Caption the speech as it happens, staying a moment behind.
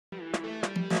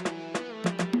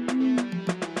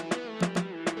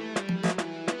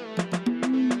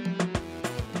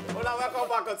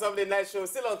Shotz of the Night Show,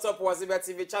 still on top of Wazobia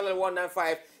TV, channel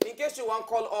 195. In case you want to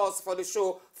call us for the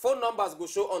show, phone numbers go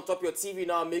show on top your TV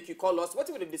now, make you call us. What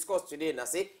we will discuss today, now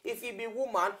say, if you be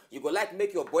woman, you go like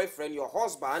make your boyfriend, your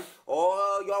husband,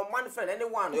 or your man friend,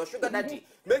 anyone, your sugar daddy,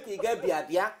 make you get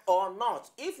biabia or not.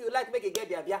 If you like make you get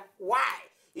biabia, why?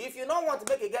 If you don't want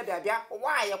to make it get biabia,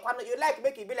 why? You like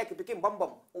make it be like a picking bum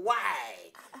bum.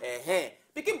 Why?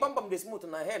 Picking bum bum this smooth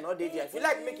on our hair, no day. If you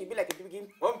like make it be like a picking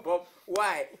bum bum,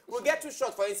 why? We'll get 2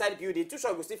 shots for Inside Beauty. 2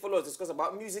 shots will still follow us, discuss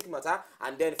about music matter,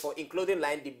 and then for including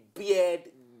line the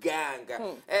beard gang.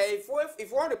 If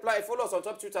you want to reply, follow us on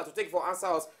top Twitter to take for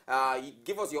answers.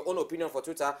 Give us your own opinion for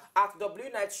Twitter at W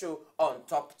Night Show on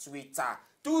top Twitter.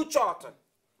 2 shots.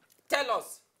 Tell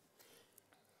us.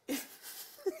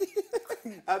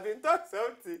 I've been talking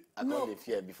something. I can't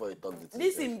fear before you talk the thing.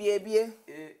 Listen, baby.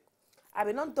 I've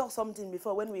been on talk something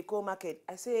before when we go market.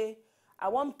 I say, I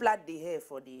want plait the hair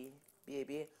for the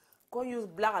baby. Can't use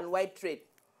black and white thread.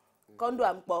 Can't do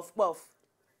and puff puff.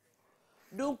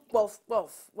 Do puff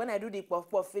puff. When I do the puff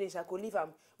puff finish, I could leave him.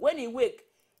 When he wake,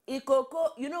 he could go,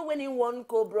 you know when he want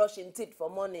go brush in teeth for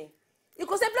morning. He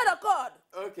could say blood a cord.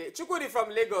 Okay, Chukwudi from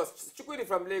Lagos. Chukwudi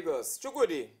from Lagos.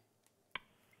 Chukwudi.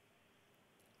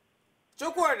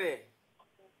 Chukwudi.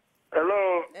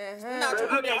 Hello.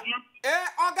 Chukwudi.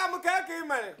 Oga Mukeke,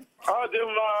 man. Oh, I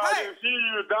didn't see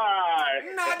you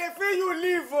die. Nah, they feel you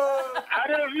live. I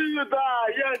didn't see you die.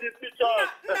 Yeah, the teacher.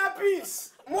 Nah,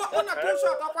 peace. More on a 2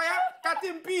 shot, cut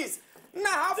in peace. Nah,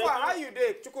 how far? How you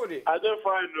dey, Chukwudi? I don't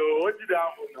find no. What did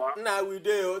happen now? Nah, we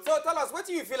do. So tell us, what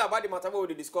do you feel about the matter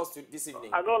we discussed this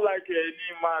evening? I don't like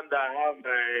any man that have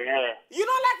hair. You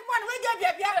don't like man when get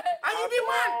baby, and you be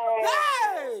man.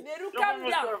 Hey! They do calm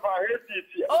down. I hate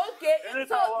it. Okay, Anytime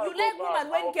so I you go like back, woman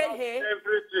when I'll get back hair?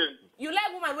 everything. You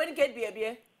like woman when get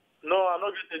baby? No, I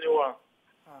don't get anyone.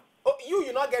 Oh,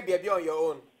 you not get baby on your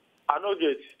own. I don't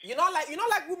get. You not like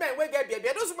women when get baby.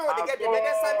 Those women when they get baby,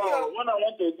 they sabi. When I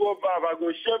want to go back, I go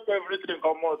shape everything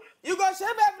come out. You go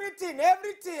shave everything,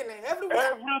 everywhere.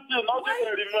 Everything,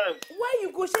 nothing remains. Why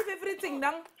you go shave everything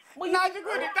now? Nah,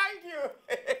 Chukwudi, thank you.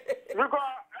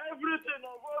 Because everything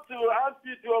about to ask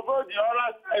you to about the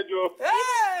other side.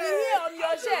 Hey! You hear on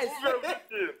your chest.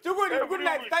 Chukwudi, good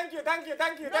night. Thank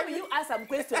you. Now you ask some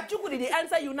question. Chukwudi, they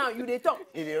answer you now. You they talk.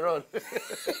 They run.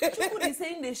 Chukwudi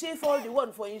saying they shave all the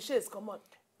one for his shares. Come on.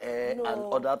 And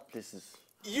other places.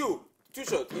 You, 2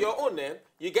 shots, your own name,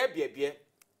 you get baby.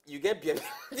 You get baby.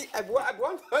 I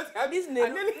want This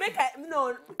name, make I,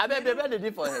 no. I mean, baby, they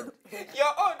did for him.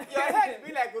 your head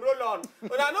be like roll on.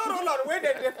 But I know roll on where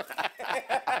they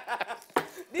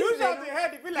 2 shots, the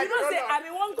head be like you know, roll say, on. I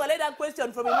mean, one collect that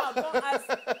question from him now. Don't ask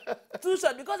 2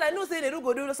 shots because I know say they do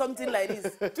go do something like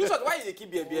this. 2 shots, why you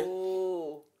keep baby?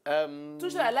 Oh. 2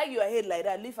 shots, I like your head like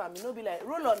that. Leave him, you know, be like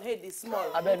roll on head is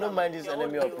small. I mean, don't mind this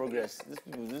enemy of progress.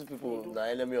 These people, the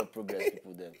enemy of progress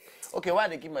people. Them. Okay, why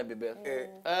they keep my baby?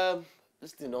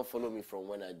 This thing don't follow me from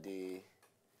when I did.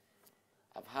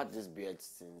 I've had this beard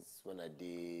since when I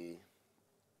did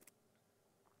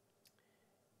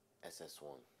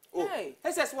SS1. Oh, Hey.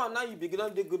 SS1 now you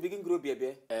begin grow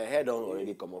baby. Hair don't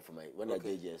already come out for my when I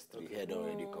did GS3. Hair don't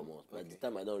already come out. By the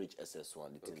time I don't reach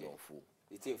SS1, the thing don't full.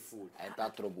 It ain't full. I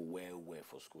had trouble well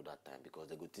for school that time because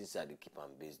they go think say I dey keep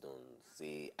am based on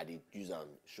say I did use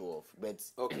and show off. But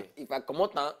if I come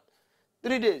out now,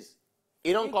 3 days,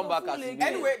 it don't come back as it be.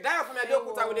 Anyway, Dio from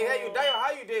Adokuta, we dey hear you. Dio,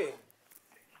 how you dey?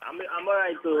 I'm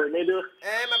alright, Nedo.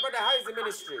 My brother, how is the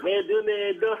ministry? Nedo.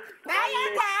 Nedo. Dio,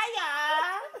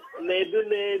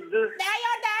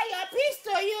 peace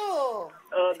to you.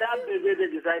 That baby they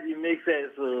decided it makes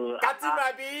sense. So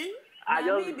Katimabi. I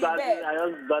just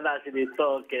done as they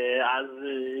talk as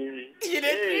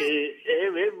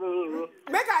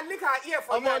Make her lick her ear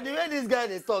for you. The way this guy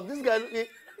they talk, this guy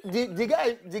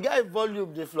the guy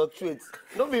volume they fluctuate.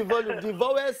 Don't be volume, the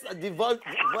vowels vowel.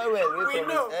 We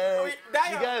know.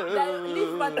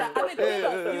 Leave matter. I mean,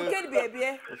 you get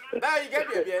baby. Now you get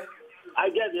baby. I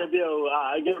get baby.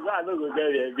 I don't go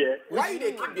get baby. Why you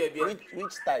dey keep baby?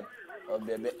 Which type of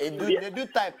baby? They do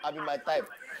type. I be my type.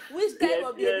 Which type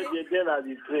of baby?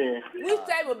 Which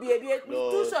type of baby?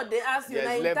 No. 2 shots they ask you.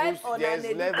 Now you type or now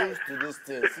there's levels to this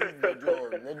thing. See, they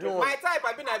do My type,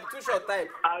 I been a 2 shot type.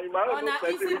 On a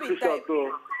easy big type.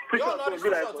 You're not 2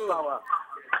 shot too.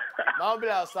 Now be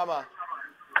like summer.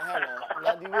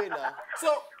 Now the way now. So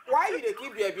why you dey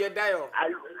keep baby Dio?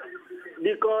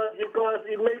 Because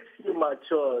it makes you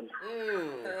matured.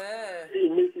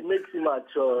 It makes you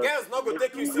matured. Girls not go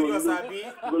take you serious, Abi.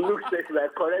 You look sexy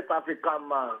like correct African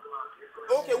man.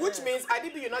 Okay, which means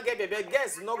Adibi you not get baby.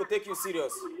 Girls not go take you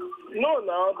serious. No,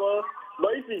 but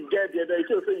But if you get there, you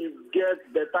should say you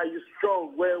get better, you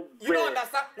strong, well. You don't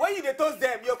understand? When you dey toast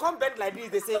them, you come bend like this,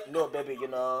 they say, no, baby, you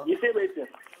know. You say waiting.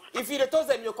 If you dey toast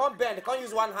them, you come bend, they can't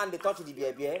use one hand, they touch the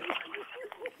baby.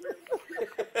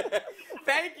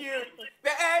 Thank you.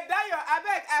 Dayo, I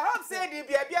beg, I hope say the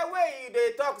baby way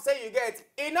they talk, say you get,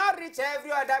 it not reach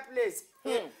every other place.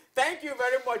 Thank you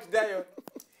very much, Dayo.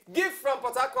 Gift from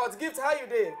Port Harcourt. Gift, how you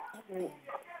doing?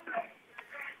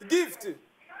 Gift.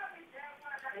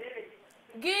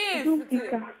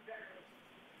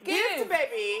 Gift,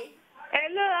 baby.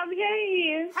 Hello, I'm hearing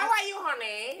you. How are you,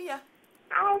 honey? Yeah.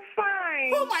 I'm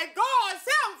fine. Oh my God,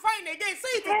 say I'm fine again.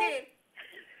 Say it again.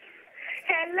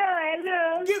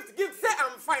 Hello. Gift, say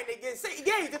I'm fine again. Say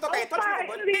again, you talk, I touch Fine.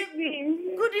 my Good body.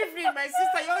 evening. Good evening, my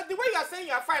sister. The way you are saying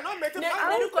you are fine, not making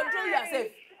Now you control yourself.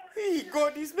 Hey,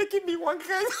 God, it's making me one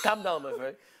kind. Calm down, my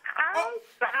friend. I'm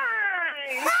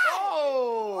fine.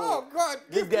 Oh God.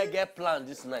 This guy get planned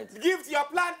this night. Gift your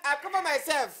plan. I cover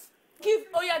myself. Give,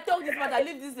 oh yeah, talk this matter,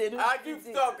 leave this alone.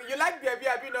 Give talk. You like baby?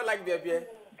 I do not like baby.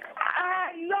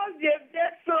 I love your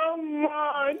bed so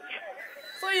much.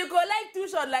 So you go like 2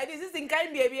 shots like this in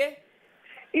kind baby?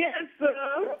 Yes,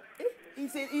 sir. He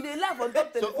said, he dey laugh on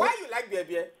top So telephone. why you like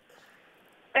baby?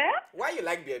 Eh? Why you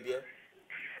like baby?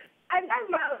 I like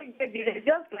my baby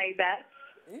just like that.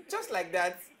 Just like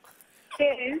that.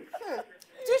 Yes.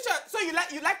 2 shots. So you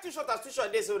like 2 shots as 2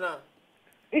 shots days so now?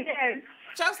 Yes.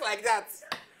 Just like that.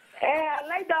 I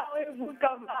like that way you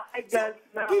come like that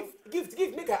now. Gift.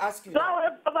 Make I ask you. That way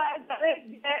provide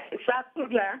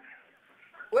Satula.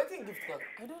 What thing gift for?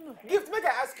 I don't know. Gift. Make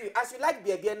I ask you. As you like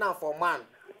baby now for man,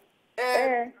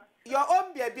 your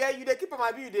own baby, you dey keep am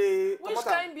abi you dey Which comot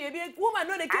am? kind baby? Woman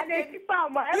no dey I keep dey baby. keep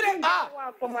am every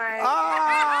one for my.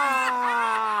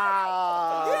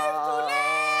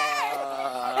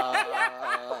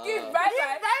 Give bye.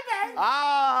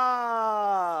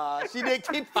 She dey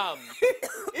keep am.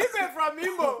 Ibe from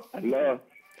Imo. Hello.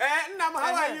 Nnam,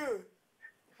 how are you?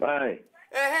 Fine.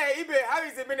 Hey, Ibe, how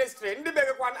is the ministry? Ndi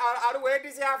bege kwan aru we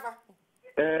this yafa.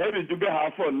 Every to get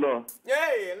half on no.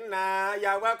 Hey, Nna, you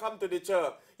are welcome to the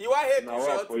church. You are here Now to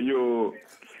what shot. for you?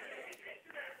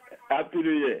 Happy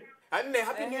New Year. And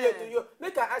happy New Year to you.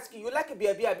 Make I ask you like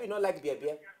baby abi not like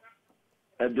baby?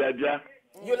 Biabia.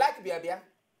 You like baby?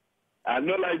 I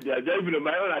don't like Biabia, even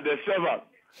my own at the server.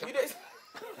 You dey.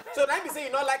 So now you say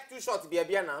you not like 2 shots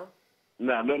baby now?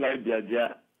 No, I don't like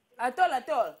Biabia. At all.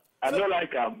 I don't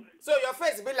like him. So your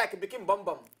face be like a Bikin Bum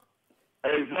Bum.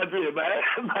 Exactly. My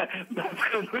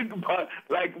friends look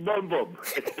like Bum Bum.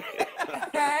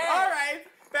 All right.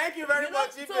 Thank you very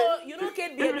much, Ibe. So you don't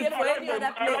get baby for any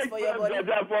other place for your body.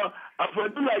 I for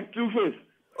do like 2 face.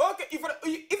 Okay, if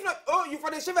not, you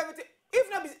for the shave everything. If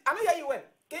not, I know hear you well.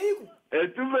 Can you?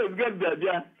 2 face get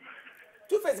Biabia.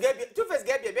 2 face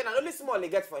get baby, and only small they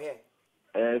get for here.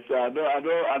 So I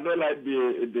don't like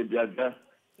the Biabia.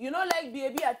 You don't like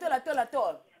baby at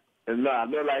all. No, I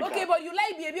don't like Okay, him. but you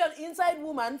like baby on inside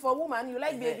woman, for woman, you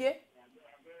like baby.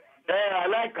 I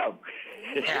like him.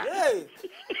 Hey,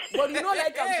 But you don't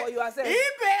like them for yourself. Ibe,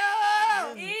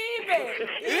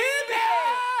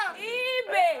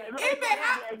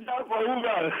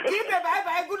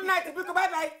 bye. Good night, Ibe,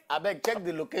 bye. I beg, check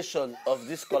the location of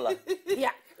this caller.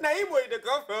 Yeah. Now Imo you dey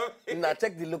come from. Now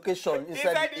check the location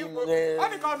Inside Imo. How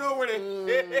they come know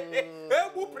where?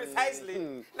 Who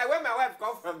precisely? Now where my wife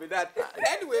come from with that.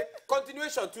 Anyway,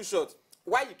 continuation 2 shots.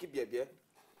 Why you keep baby?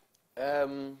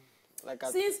 Like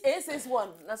I Since SS1,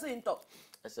 that's what you talk.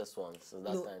 SS1 since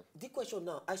that No, time. the question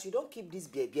now, as you don't keep this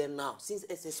baby now, since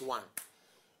SS1,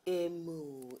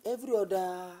 every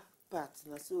other part,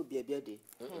 na so baby dey.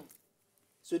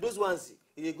 So those ones,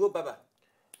 you go baba.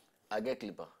 I get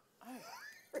clipper.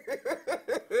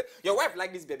 Your wife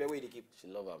like this baby, where you dey keep? She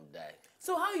love am die.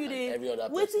 So how you dey? every other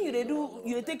What person you dey dey do? know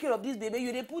You dey take care of this baby.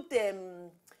 You dey put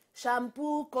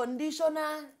shampoo,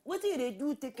 conditioner. What you dey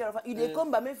do? Take care of her. You dey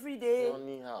comb am every day.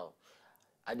 Anyhow,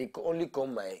 I dey only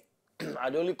comb my. I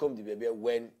dey only comb the baby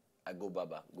when I go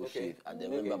barber, shave, and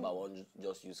then when barber want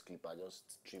just use clipper,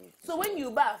 just trim. So when you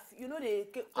bath, you know they.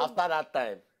 After that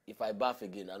time, if I bath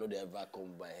again, I know they ever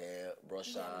comb my hair,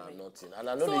 brush and nothing, and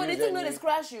I know So they the use thing no any. dey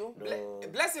scratch you.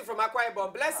 Blessing from Akwa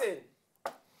Ibom. Blessing.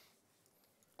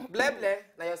 Ble.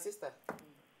 Now your sister.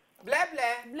 Ble.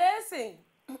 Blessing.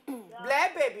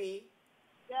 Ble, baby.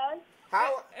 Yes.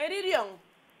 How? Edidion.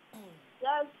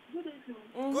 Yes. Good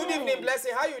evening. Good evening,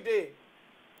 Blessing. How you dey?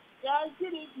 Yes.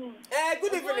 Good evening.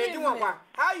 Good evening.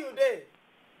 How you dey?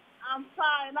 I'm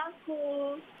fine. I'm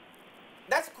cool.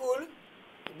 That's cool.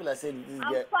 People are saying this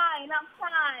I'm girl. fine. I'm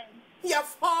fine. You're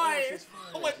fine. she's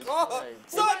fine. Oh my She's God. fine.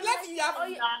 So Blessing, you have. I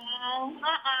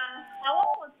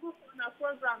want to do on a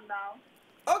program now.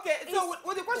 Okay, so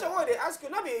with the question what they ask you,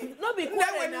 not be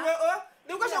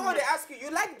the question what they ask you,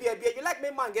 you like beer, you like me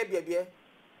man get beer.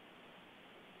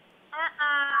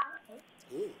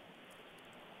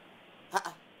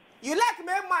 You like me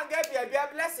man get beer,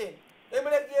 blessing. I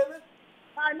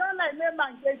don't like me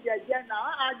man get beer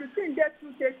now. I do think get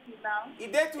too tasty now.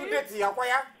 It dey too dirty,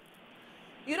 Akwaya.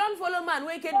 You don't follow man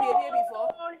where get beer before?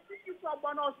 Oh, you for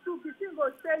one or two, you think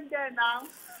go stay there now.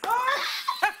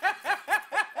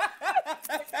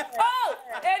 Oh,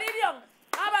 Eridium.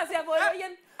 I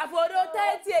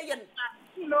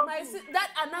that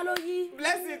analogy.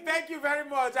 Blessing, thank you very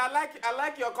much. I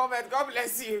like your comment. God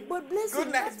bless you. But blessing,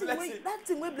 good night, blessing. That's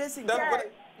the way blessing.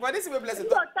 But this is where blessing.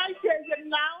 You are tight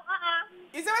now.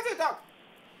 Is that what you talk?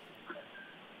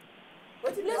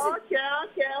 What you blessing? Okay.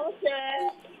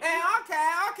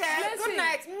 Okay. Blessing. Good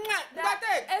night. That's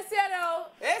it. Esiero.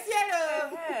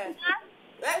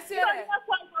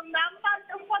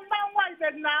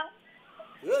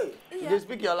 You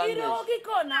speak your language.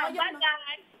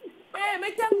 Hey,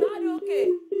 make them not okay.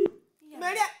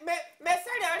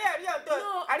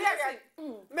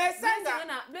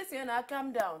 Blessing,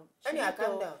 calm down.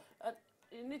 Calm down.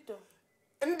 You need to.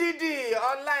 Ndidi,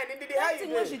 online. Ndidi, how you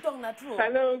doing? She talk not true.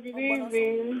 Hello, good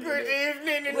evening. Good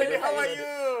evening, Ndidi. How are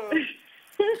you?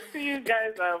 You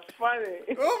guys are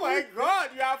funny. Oh my God,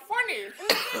 you are funny.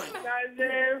 That's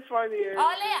very funny.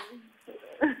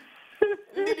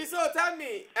 Ndidi, so tell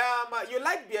me, you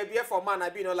like beer for man? I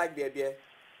be not like beer.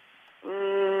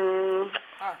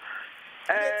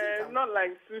 Not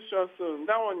like too short, so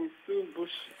that one is too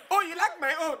bushy. Oh, you like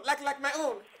my own? Like my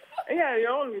own? Yeah,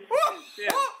 your own is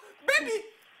yeah. Oh, baby,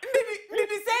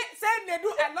 Ndidi, say, Nedu,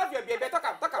 I love your beer.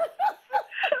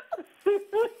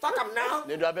 Talk him now.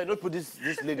 Nedu, I better not put this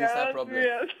lady inside problem.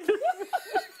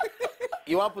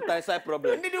 You want to put her inside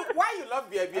problem? Ndidi, why you love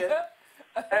beer?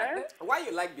 Why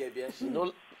you like beer?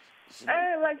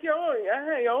 Like your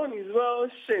own is well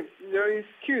shaped. It's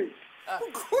cute.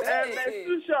 It's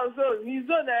too short, so he's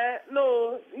on there.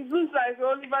 No, it looks like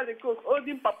Oliver the cook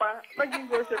holding Papa. Make him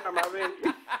go shake my way.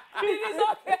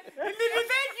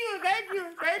 Thank you.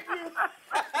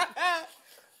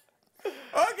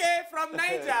 Okay, from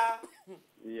Niger.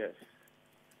 Yes.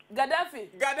 Gaddafi.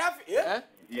 Yeah?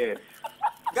 Yes.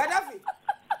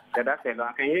 Gaddafi, no,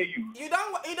 I can hear you. You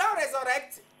don't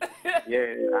resurrect.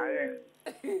 Yes, I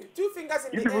am. 2 fingers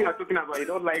in You the people air. are talking about you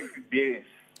don't like beer.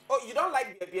 Oh, you don't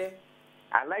like beer?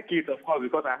 I like it, of course,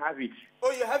 because I have it.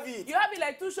 Oh, you have it. You have it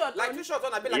like too short. Like too short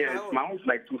on a bit like Yes, my own. my own's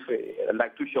like too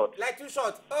short. Like too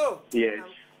short. Oh. Yes.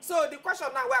 So the question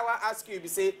now why I want to ask you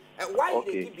is say why you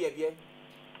dey keep beer?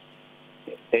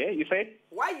 You said?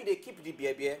 Why you dey keep the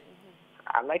beer?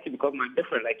 I like it because my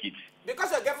girlfriend like it.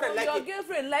 Because your girlfriend like your it.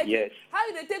 girlfriend like Yes. it. How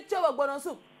you dey take chop of bono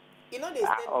soup? You know they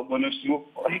stay. I'm gonna smoke.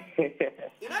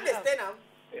 You know they stay now.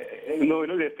 No,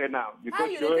 they stay now How because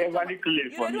you you're dey take everybody chop?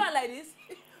 clean You for dey do me. it like this?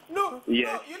 No. Yes.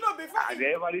 No, you know before And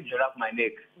everybody giraffe my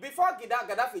neck. before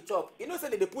Gaddafi chop, you know say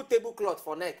they put tablecloth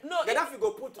for neck. No, Gaddafi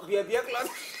go put beer cloth.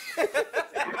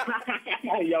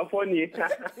 You're funny.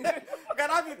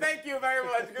 Gaddafi, thank you very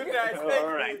much. Good night. Thank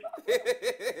All right.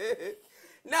 you.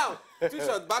 Now, Too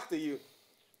Short, back to you.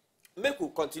 Make we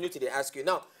continue to ask you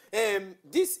now.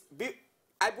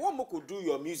 I want Moku do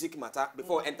your music matter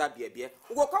before we enter beer.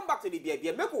 We will come back to the beer.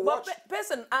 Make we watch. But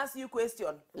person ask you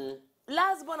question.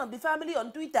 Last born of the family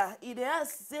on Twitter, he dey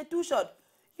ask say Too Short.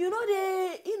 You know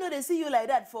they see you like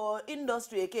that for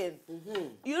industry again.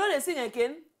 You know they sing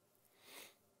again.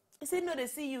 He said no, they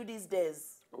see you these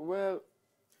days. Well,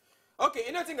 Okay,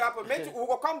 you know thing happen. We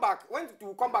will come back. When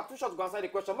we come back, Too Short go answer the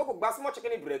question. Moku gba small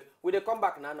chicken break. We dey come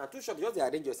back now. Too Short, just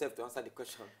arrange yourself to answer the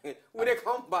question. We dey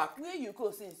come back. Where you go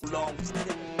since? long.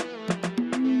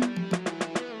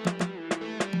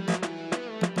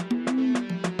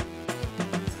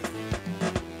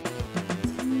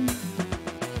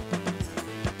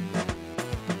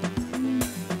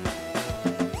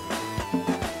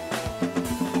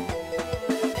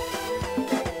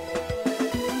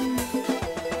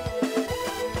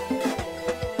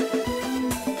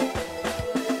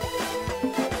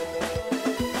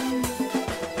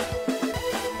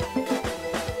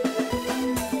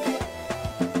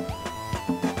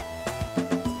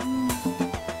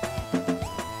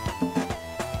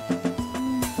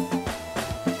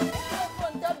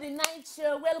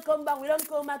 Welcome back. We don't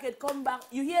go market, come back.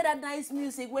 You hear that nice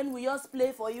music when we just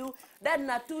play for you. That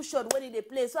not Too Short when they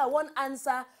play. So I want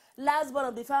answer last one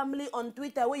of the family on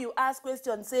Twitter where you ask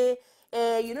questions, say,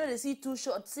 you know they see Too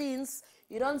Short since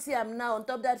you don't see him now on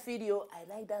top that video. I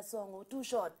like that song, oh, Too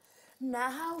Short.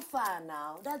 Now how far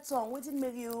now? That song, what did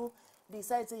make you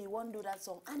decide say you want to do that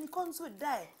song? And it comes with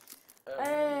die.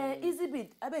 Easy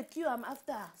bit. I bet you am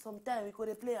after some time we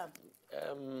could play am.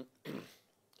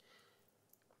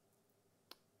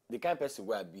 The kind of person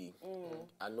where I be,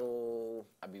 I know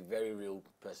I be very real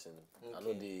person. Okay. I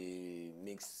know the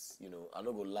mix, you know, I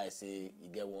no go lie, say you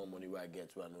get one money where I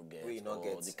get, where I no get. Where you not or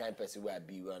get. The kind of person where I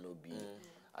be, where I no be.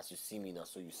 As you see me, now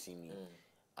so you see me.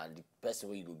 And the person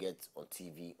where you go get on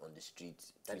TV, on the street,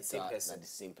 Not the same person. Not the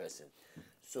same person.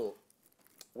 So,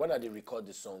 when I did record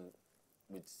the song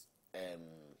with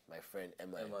my friend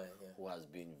Emma, who has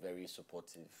been very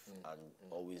supportive and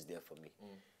always there for me.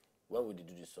 When we did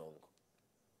do the song,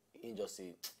 he just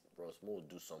say, bros, we'll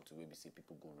do something where we say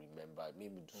people go remember.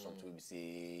 Maybe we'll do something where we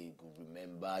say go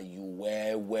remember you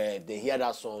where. If they hear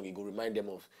that song, it go remind them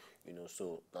of, you know.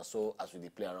 So that's so as we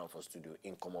play around for studio,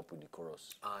 in come up with the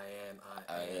chorus. I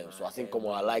am. So I think come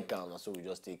on, I like him. So we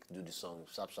just do the song,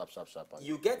 sharp. And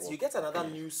you get another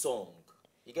new song.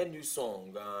 You get new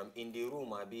song in the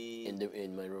room. I be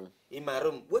in my room. In my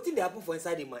room. What thing they happen for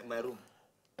inside in my room?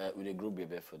 With the group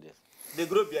baby for this. The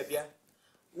group baby.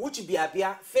 Which be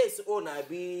face on I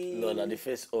be. No, the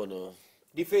face on. No.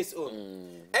 The face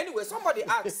on. Anyway, somebody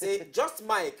asked, say, just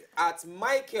Mike at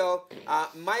Michael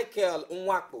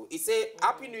Nwakpo. He say,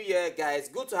 Happy New Year, guys.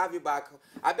 Good to have you back.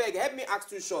 I beg, help me ask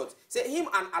Too Short. Say, him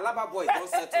and Alaba boy don't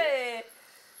settle.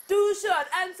 Too Short,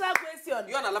 answer question.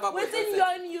 You and Alaba boy. Within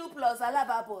your you plus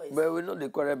Alaba boys. But we know the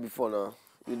quarrel before now.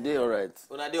 You did alright.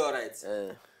 Una dey alright.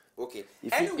 Okay.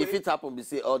 If it happen, we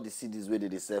say all the CDs where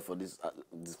they sell for this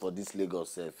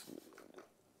Lagos self.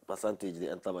 Percentage they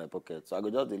enter my pocket. So I go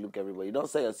just they look everybody. You don't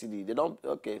sell your CD. They don't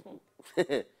okay.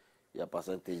 Your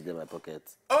percentage in my pocket.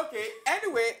 Okay.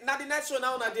 Anyway, now the next show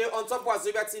now on top of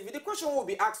Wazobia TV. The question will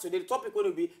be asked today. The topic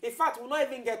will be. In fact, we'll not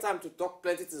even get time to talk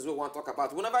plenty things we want to talk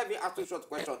about. We'll never even ask a short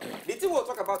question. The thing we'll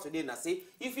talk about today, now say,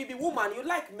 if you be woman, you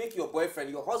like make your boyfriend,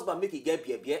 your husband make it get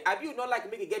beer. Have you not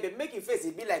like make it get beer? Make your face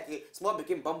it be like a small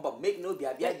became bum. Make no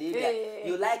beer.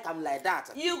 You like him like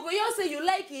that. You say you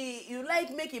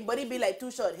like making body be like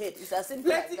Too Short head. It's as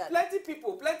simple as that. Plenty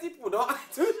people don't.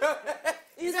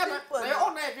 It's simple.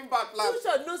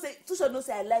 Too Short no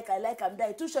say I like am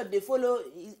die. Too Short they follow.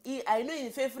 I know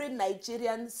in favorite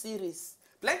Nigerian series.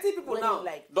 Plenty people now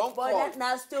don't but call. But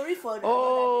that's story for.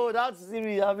 Oh, that's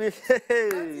series. I mean,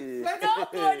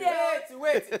 don't go there.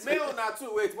 Wait. Wait.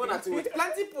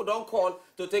 Plenty people don't call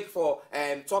to take for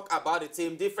talk about the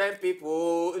team. Different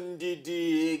people.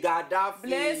 Ndidi,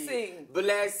 Gaddafi,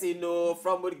 blessing. No,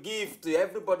 from a gift to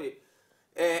everybody.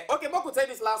 Okay, Mo could take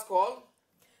this last call.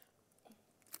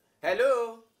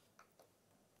 Hello.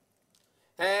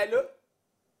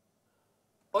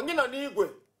 Onigwe.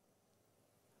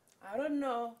 I don't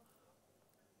know.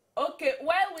 Okay,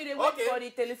 while we wait for the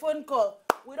telephone call,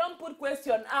 we don't put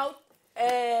question out.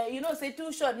 You know, say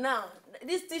Too Short now.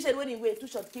 This T-shirt when you wear Too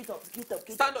Short, get up.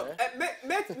 Stand up.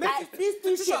 Make this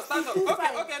T-shirt stand up.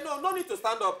 Okay, no need to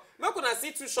stand up. Make una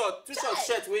see Too Short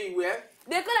shirt where you wear.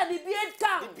 They call it the beard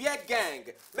gang. The beard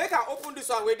gang. Make I open this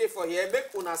one waiting for here.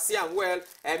 Make una see am well.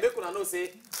 And make una know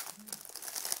say.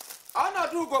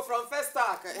 Onodugo from First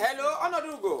Stack. Hello,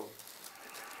 Onodugo.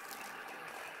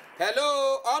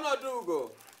 Hello,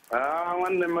 Onodugo.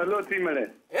 One Melo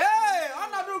Timere. Hey,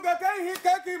 Onodugo, can you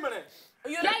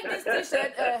You like this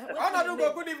T-shirt?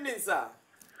 Onodugo, good evening, sir.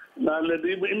 No,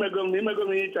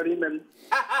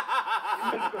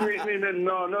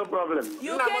 no problem.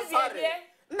 You can't be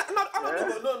No,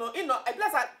 Onodugo, no.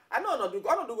 I know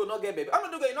Onodugo not get baby.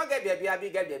 Onodugo, you not get baby, I be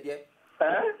get baby.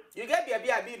 You get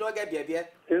baby, I be don't get baby.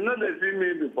 You know they see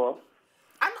me before.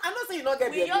 I know say you not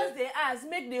get baby. We just the ask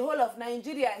make the whole of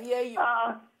Nigeria hear you.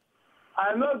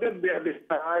 I know get baby.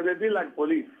 I be like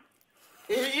police.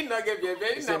 You not get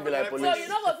baby. So you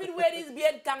not gonna fit wear this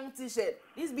beard gang T-shirt.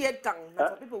 This beard gang,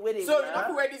 for people wearing. So you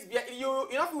not wear this beard. You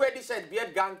not wear this shirt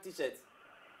beard gang T-shirt.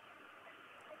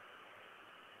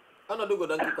 Onodugo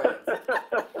don't keep quiet.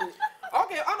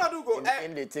 Okay, Onodugo.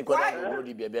 In the think what I know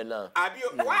the baby now.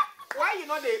 Why you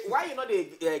not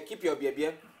they keep your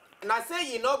baby? Now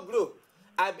say you not grow.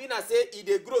 I been say you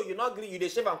dey grow, you not green, you dey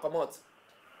shave and come out.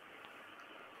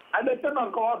 And they shave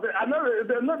and come out. I know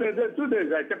they 2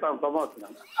 days I shave and come out now.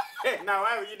 Now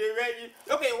why you dey wear?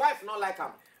 Okay, wife not like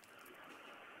him.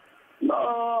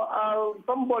 No,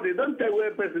 somebody don't tell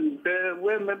where person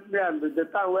where me and the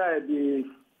time where I be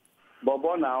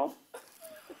Bobo now.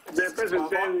 The person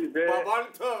say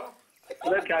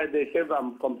look at the shave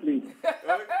I'm complete.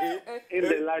 Okay. In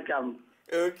the like I'm.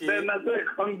 Okay. Then that's where it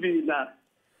can be now.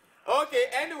 Okay,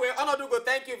 anyway, Onodugo,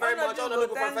 thank you very much.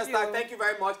 Onodugo from First Tag, thank you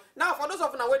very much. Now, for those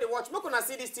of you where they watch, make una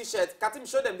see this t-shirt. Katim,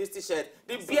 show them this t-shirt.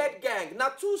 The Beard Gang. Now,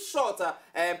 Too Short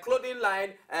clothing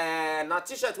line. Now,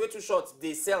 t-shirt way Too Short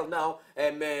they sell now.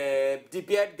 The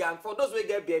Beard Gang. For those who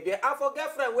get beard, and for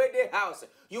girlfriend where they house,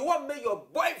 you want make your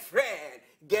boyfriend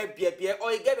get beard,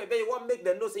 or you get baby, you want make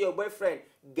them know say your boyfriend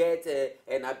get a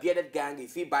bearded gang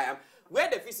if he buy them. Where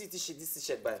the visit this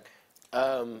t-shirt by?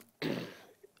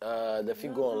 The fee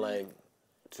go online,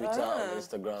 Twitter and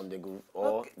Instagram. They go,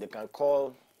 or they can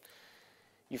call.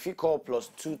 If you call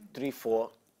 +234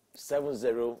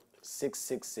 70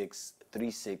 666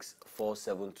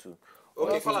 36472.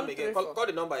 Okay, call them again. Call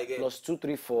the number again.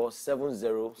 +234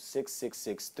 70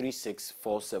 666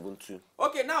 36472.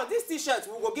 Okay, now this t-shirt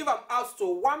we will give them out to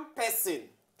one person.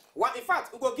 In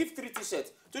fact, we will give 3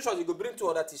 t-shirts. 2 shirts, you go bring 2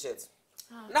 other t-shirts.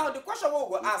 Now the question we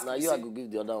will ask. Now you are going to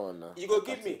give the other one now. You go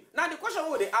give me. Now the question we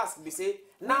will ask me say.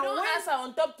 Now we don't ask her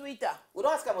on top Twitter. We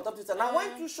don't ask her on top Twitter. Now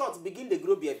when 2 shorts begin to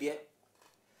grow beer.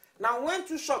 Now when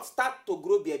 2 shorts start to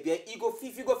grow beer, if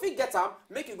you go fit get them,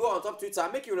 make you go on top Twitter,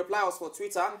 make you reply us for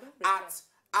Twitter at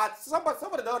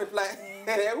somebody don't reply.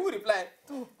 Who reply?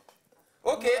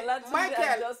 Okay,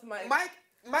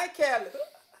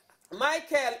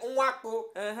 Michael Nwako.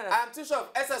 I'm too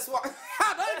short. SS1.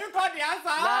 I don't even call the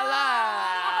answer.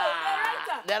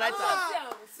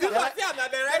 The writer.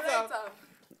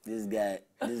 This guy.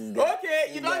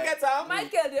 Okay, you don't get them.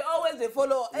 Michael, they always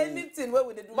follow anything where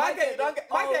we do. Michael, you don't get.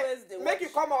 Michael, make you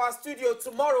come our studio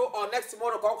tomorrow or next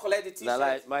tomorrow. Come collect the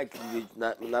t-shirt. Mike,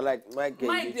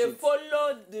 they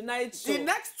follow the night show. The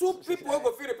next 2 people who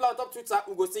go feel reply on top Twitter,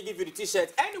 we go still give you the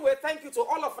t-shirt. Anyway, thank you to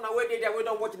all of our way there. We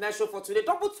don't watch the night show for today.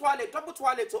 Double twirly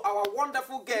to our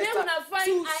wonderful guest. Then I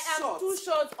find I am Too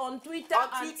Short on Twitter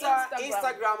and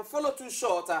Instagram. Follow Too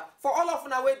Short. For all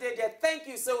of our way there, thank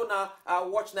you so much.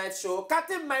 Watch night show.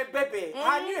 Cutting my baby,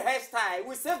 her new hairstyle.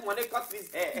 We save money, cut his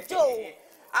hair.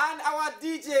 And our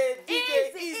DJ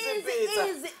Easy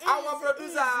Beat, our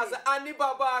producers, Annie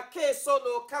Baba, K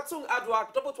Solo, Katung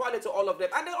Adwak, double twirly to all of them.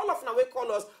 And then all of them will call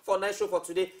us for night show for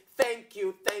today. Thank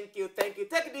you. Take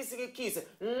these kiss.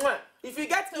 If you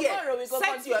get tomorrow, here,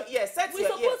 set your ear. We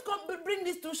supposed to bring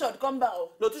this 2 short come back.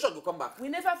 No, 2 short will come back. We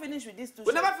never finish with this 2 short.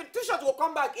 We never finish. 2 short will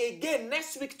come back again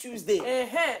next week Tuesday. 2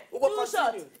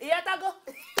 short. Iyatago.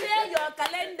 Clear your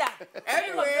calendar.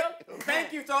 Anyway,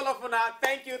 thank you to all of you now.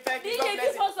 Thank you. DJ,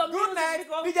 give us some good music.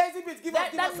 Night. DJ Zibit, give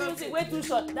us that something. music, way 2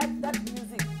 short. That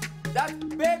music. That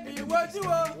baby, what you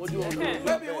want?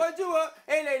 Baby, what you want?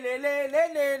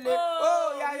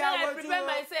 Oh, yeah, I prepare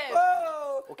myself.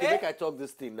 Oh, okay, make I talk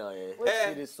this thing now.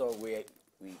 See this song where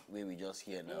we just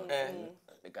hear now.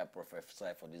 Make I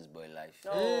prophesy for this boy life.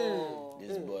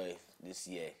 This boy, this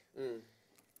year.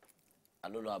 I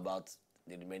don't know about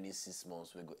the remaining 6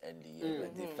 months we go end the year,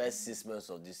 but the first 6 months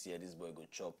of this year, this boy go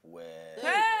chop well.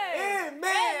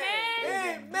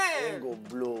 Amen. Go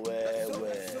blow well.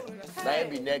 That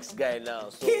be next guy now.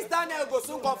 So Kiss Daniel go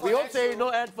soon come for we hope say you no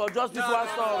end for just this one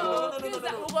song. No.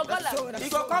 He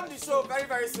go come the show very,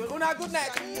 very soon. Una good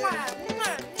night. Bye.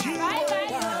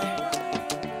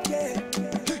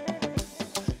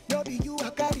 No be you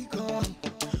a carry go,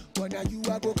 but now you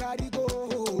a go carry go.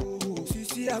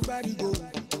 Sisi a carry go.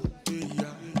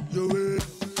 No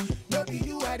be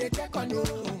you a the check on no,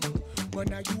 but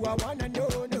now you a wanna no.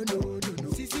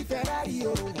 Sisi Ferrari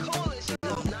oh. The coalition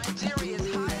of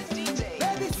Nigeria's hottest DJ.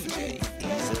 Baby sweet,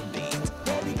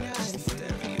 baby nice,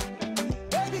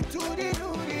 baby do all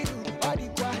the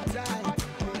quarter.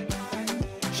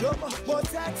 Show me more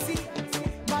taxi,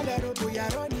 malero boya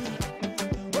roni.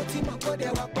 Oti mako de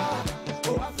wapa, o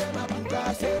afe ma buga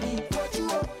seri.